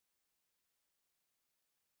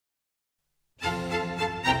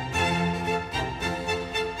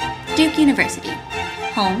Duke University,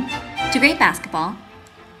 home to great basketball,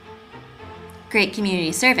 great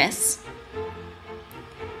community service,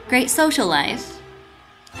 great social life,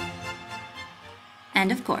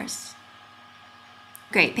 and of course,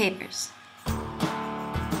 great papers.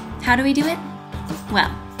 How do we do it? Well,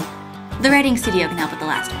 the writing studio can help with the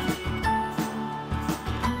last one.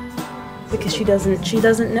 Because she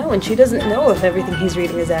doesn't know, and she doesn't know if everything he's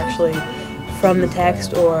reading is actually from the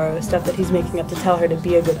text or stuff that he's making up to tell her to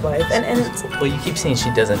be a good wife. Well, you keep saying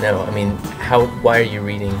she doesn't know. I mean, why are you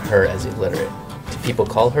reading her as illiterate? Do people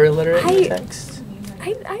call her illiterate in the text?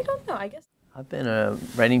 I don't know, I guess. I've been a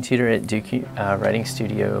writing tutor at Duke Writing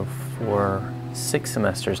Studio for 6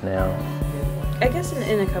 semesters now. I guess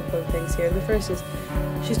in a couple of things here. The first is,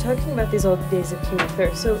 she's talking about these old days of King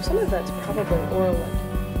Arthur, so some of that's probably oral.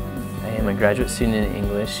 I am a graduate student in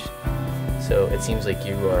English. So it seems like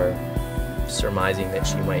you are surmising that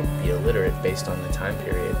she might be illiterate based on the time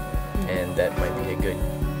period, and that might be a good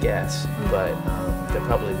guess, but there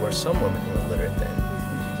probably were some women who were illiterate then.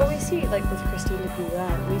 But we see, like with Christine de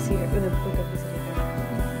Pizan, we see her in the book of the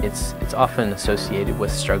city. It's often associated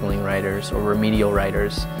with struggling writers or remedial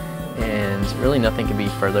writers, and really nothing could be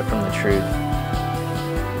further from the truth.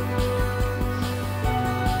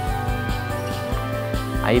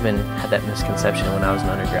 I even had that misconception when I was an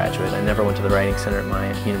undergraduate. I never went to the Writing Center at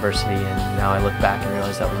my university, and now I look back and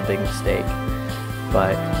realize that was a big mistake.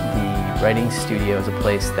 But the Writing Studio is a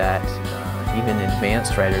place that even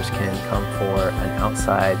advanced writers can come for an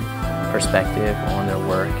outside perspective on their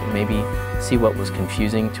work and maybe see what was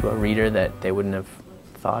confusing to a reader that they wouldn't have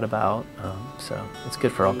thought about. So it's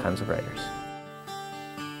good for all kinds of writers.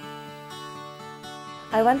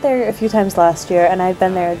 I went there a few times last year, and I've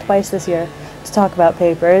been there twice this year to talk about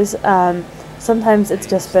papers. Sometimes it's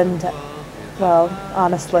just been, well,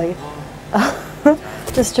 honestly,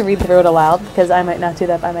 just to read through it aloud, because I might not do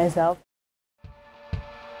that by myself.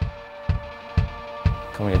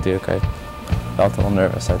 Coming to Duke, I felt a little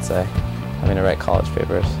nervous, I'd say, having to write college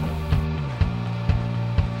papers.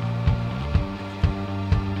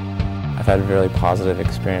 I've had really positive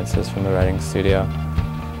experiences from the writing studio.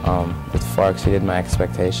 It far exceeded my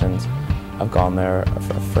expectations. I've gone there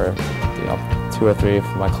for 2 or 3 of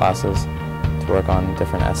my classes to work on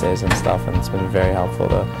different essays and stuff, and it's been very helpful.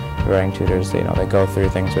 The writing tutors, they go through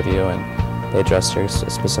things with you, and they address your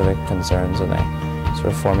specific concerns, and they sort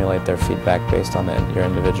of formulate their feedback based on your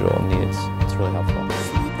individual needs. It's really helpful.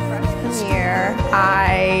 Freshman year,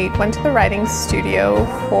 I went to the writing studio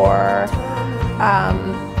for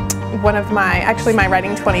my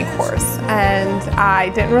Writing 20 course, and I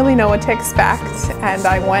didn't really know what to expect, and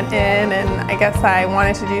I went in and I guess I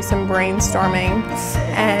wanted to do some brainstorming,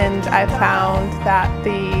 and I found that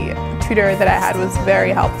the tutor that I had was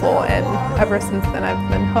very helpful, and ever since then I've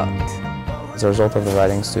been hooked. As a result of the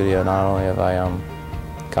writing studio, not only have I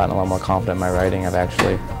gotten a lot more confident in my writing, I've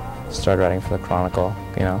actually started writing for the Chronicle,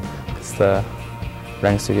 because the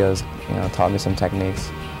writing studio has taught me some techniques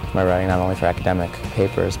for my writing, not only for academic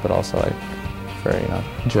papers, but also for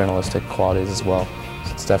journalistic qualities as well.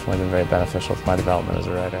 So it's definitely been very beneficial to my development as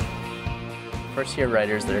a writer. First-year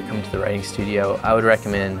writers that are coming to the writing studio, I would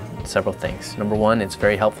recommend several things. Number one, it's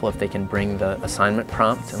very helpful if they can bring the assignment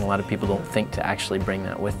prompt, and a lot of people don't think to actually bring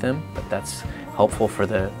that with them, but that's helpful for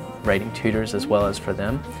the writing tutors as well as for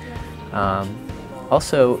them.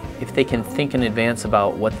 Also, if they can think in advance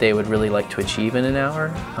about what they would really like to achieve in an hour,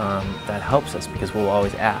 that helps us because we'll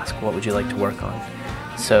always ask, what would you like to work on?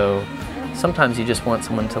 So sometimes you just want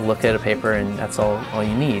someone to look at a paper and that's all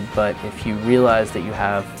you need, but if you realize that you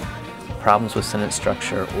have problems with sentence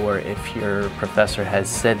structure, or if your professor has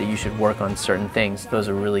said that you should work on certain things, those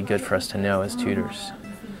are really good for us to know as tutors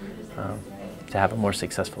to have a more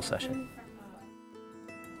successful session.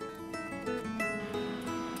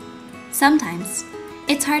 Sometimes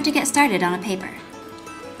it's hard to get started on a paper,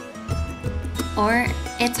 or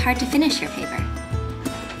it's hard to finish your paper,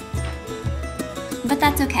 but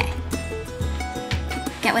that's okay.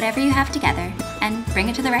 Get whatever you have together and bring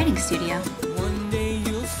it to the writing studio.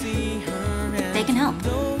 They can help.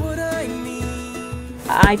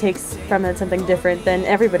 I take from it something different than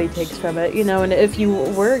everybody takes from it, and if you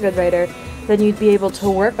were a good writer, then you'd be able to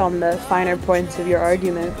work on the finer points of your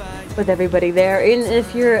argument with everybody there. And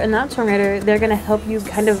if you're a not-strong writer, they're going to help you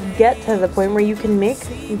kind of get to the point where you can make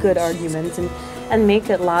good arguments and make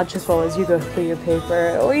it logical as you go through your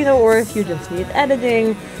paper, or if you just need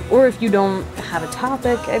editing, or if you don't have a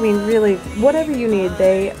topic. I mean, really, whatever you need,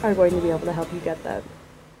 they are going to be able to help you get that.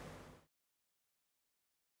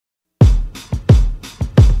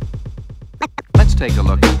 Let's take a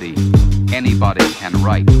look at the anybody can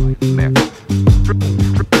write myth.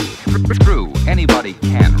 True, anybody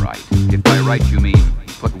can write.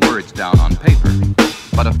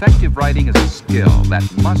 skill that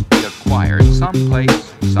must be acquired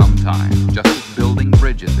someplace, sometime, just as building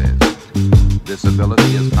bridges is. This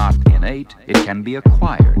ability is not innate, it can be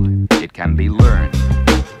acquired, it can be learned.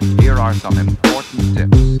 Here are some important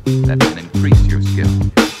tips that can increase your skill.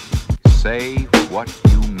 Say what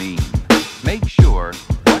you mean. Make sure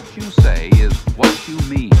what you say is what you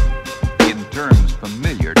mean, in terms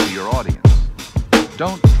familiar to your audience.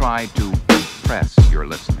 Don't try to impress your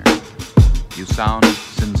listener. You sound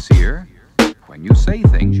sincere when you say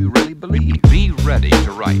things you really believe. Be ready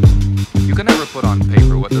to write. You can never put on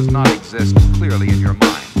paper what does not exist clearly in your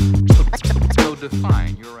mind. So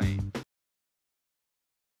define your aim.